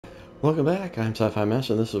Welcome back, I'm SyFy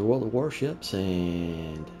Master, and this is World of Warships,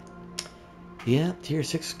 and yeah, Tier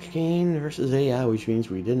 6 Skane versus AI, which means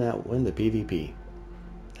we did not win the PvP.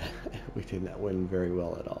 We did not win very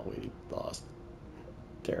well at all. We lost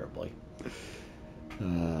terribly.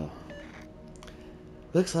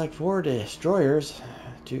 Looks like 4 destroyers,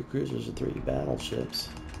 2 cruisers, and 3 battleships.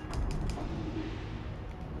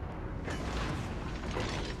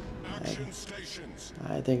 Action stations.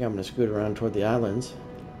 I think I'm going to scoot around toward the islands.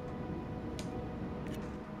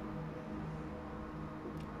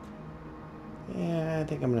 Yeah, I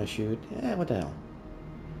think I'm going to shoot. Yeah, what the hell.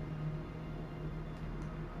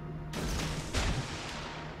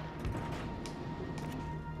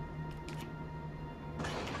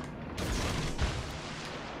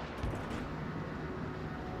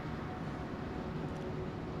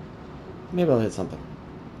 Maybe I'll hit something.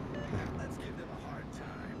 Let's give them a hard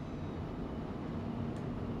time.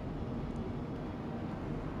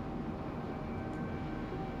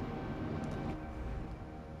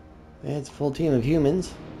 It's a full team of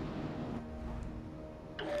humans.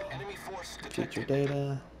 Enemy force Feature detected.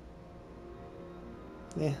 data.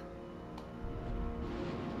 Yeah.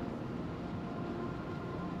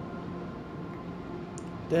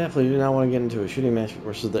 Definitely do not want to get into a shooting match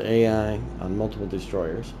versus the AI on multiple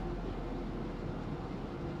destroyers.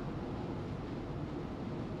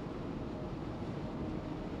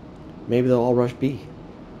 Maybe they'll all rush B.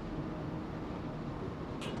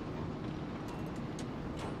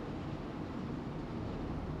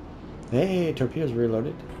 Hey, torpedoes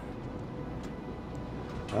reloaded.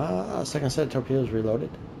 Second set of torpedoes reloaded.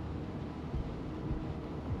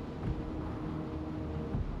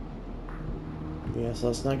 Yes,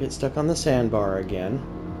 let's not get stuck on the sandbar again.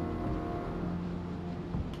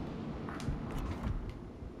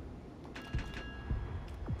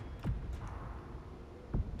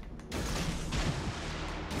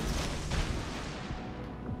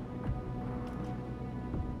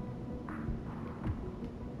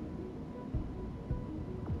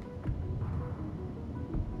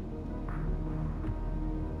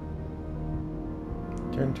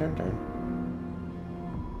 Turn.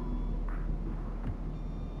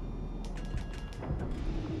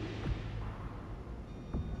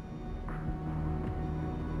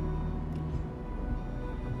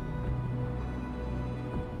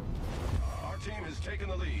 Our team has taken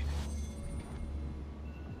the lead.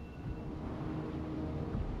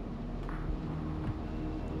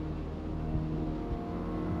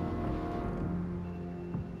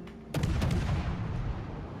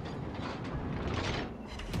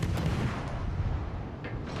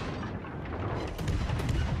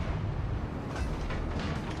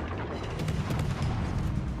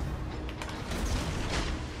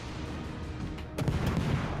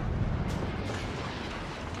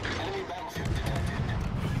 Enemy battleship detected.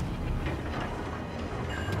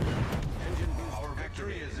 Engine boost. Our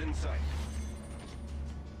victory is in sight.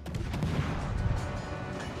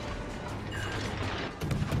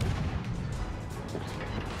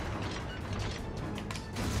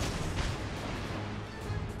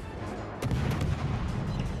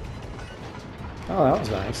 Oh, that was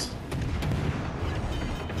nice.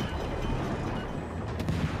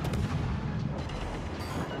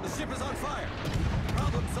 The ship is on fire.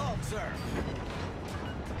 Problem solved, sir.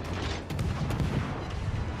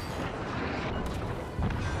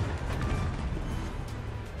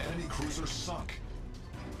 Enemy cruiser sunk.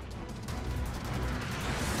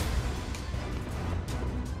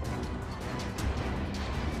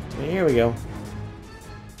 Here we go.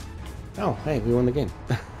 Oh, hey, we won the game.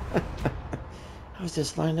 I was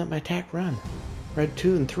just lining up my attack run. Red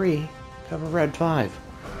 2 and 3 cover red 5.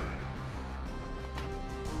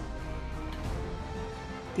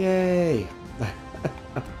 Yay!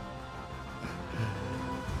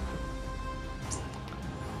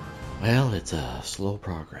 Well, it's a slow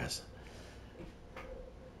progress.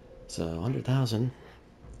 So 100,000.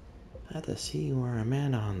 I have to see where I'm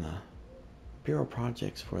at on the Bureau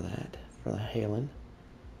projects for that, for the Halen.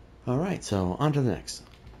 Alright, so on to the next.